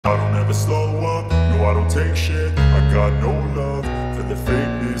never slow up, no I don't take shit. I got no love for the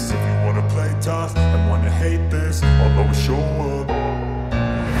fakeness. If you wanna play tough and wanna hate this, I'll always show up.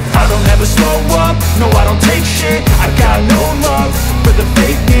 I don't ever slow up, no I don't take shit. I got no love for the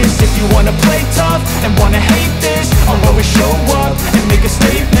fakeness. If you wanna play tough and wanna hate this, I'll always show up and make a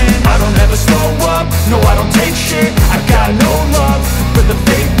statement. I don't ever slow up, no I don't take shit. I got no love for the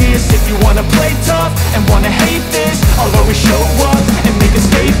fakeness. If you wanna play tough and wanna hate this, I'll always show up and make a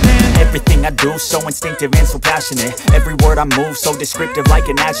statement. Everything I do so instinctive and so passionate. Every word I move so descriptive like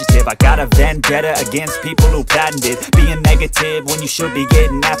an adjective. I got a vendetta against people who patented being negative when you should be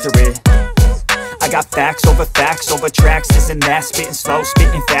getting after it. I got facts over tracks, this and that. Spitting slow,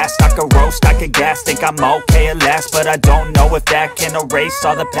 spitting fast. I could roast, I could gas. Think I'm okay at last, but I don't know if that can erase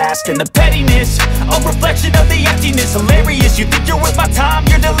all the past. And the pettiness, a reflection of the emptiness. Hilarious, you think you're worth my time,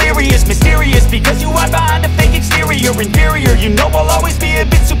 you're delirious. Mysterious, because you hide behind a fake exterior. Inferior, you know I'll always be a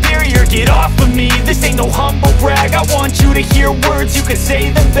bit superior. Get off of me, this ain't no humble brag. I want you to hear words, you can say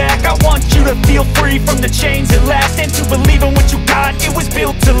them back. I want you to feel free from the chains at last, and to believe in what you got, it was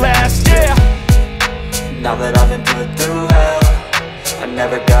built to last, yeah. Now that I've been put through hell, I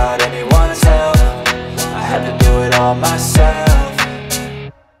never got anyone's help. I had to do it all myself.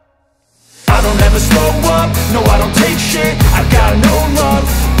 I don't ever slow up, no I don't take shit. I got no love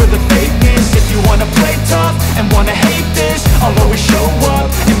for the fakeness. If you wanna play tough and wanna hate this, I'll always show up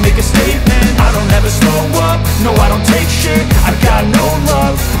and make a statement. I don't ever slow up, no I don't take shit. I got no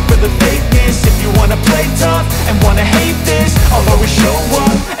love for the fakeness. If you wanna play tough and wanna hate this, I'll always show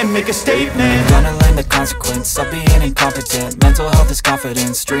up and make a statement. Gonna learn the consequence of being incompetent. Mental health is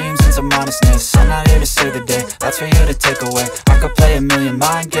confidence, dreams and some honestness. I'm not here to save the day, that's for you to take away. I could play a million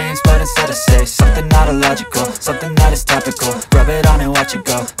mind games, but instead I say something not illogical, something that is topical. Rub it on and watch it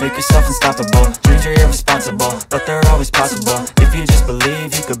go, make yourself unstoppable. Dreams are irresponsible, but they're always possible. If you just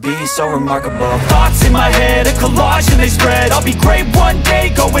believe, you could be so remarkable. Thoughts in my head, a collage and they spread. I'll be great one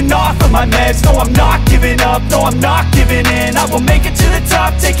day, going off of my meds. No, I'm not giving up, no, I'm not giving in. I will make it to the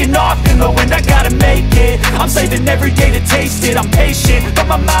top, taking off in the wind. I gotta make it, I'm saving every day to taste it. I'm patient, but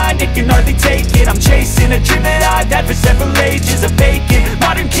my mind, it can hardly take it. I'm chasing a dream that I've had for several ages. A vacant,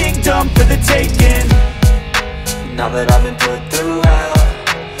 modern kingdom for the taking. Now that I've been put through hell,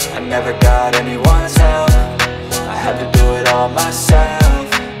 I never got anyone's help. I had to do it all myself.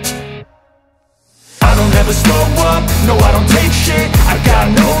 I don't ever slow up, no I don't take shit. I got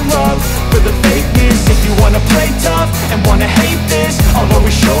no love for the fakeness. If you wanna play tough and wanna hate this, I'll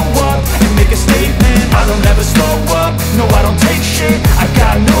always show up and make a statement. I don't ever slow up, no I don't take shit. I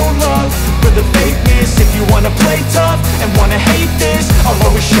got no love for the fakeness. If you wanna play tough and wanna hate this, I'll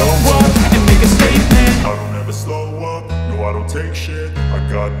always show up and make a statement. I don't ever slow up, no I don't take shit. I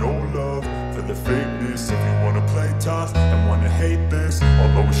got no love for the fakeness. If you wanna play tough and wanna hate this,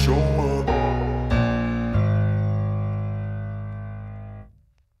 I'll always show up.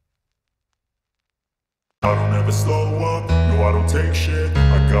 I don't ever slow up, no I don't take shit.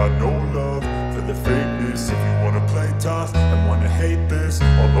 I got no love for the fakeness. If you wanna play tough and wanna hate this,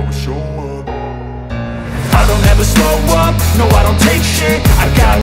 I'll always show up. I don't ever slow up, no I don't take shit. I got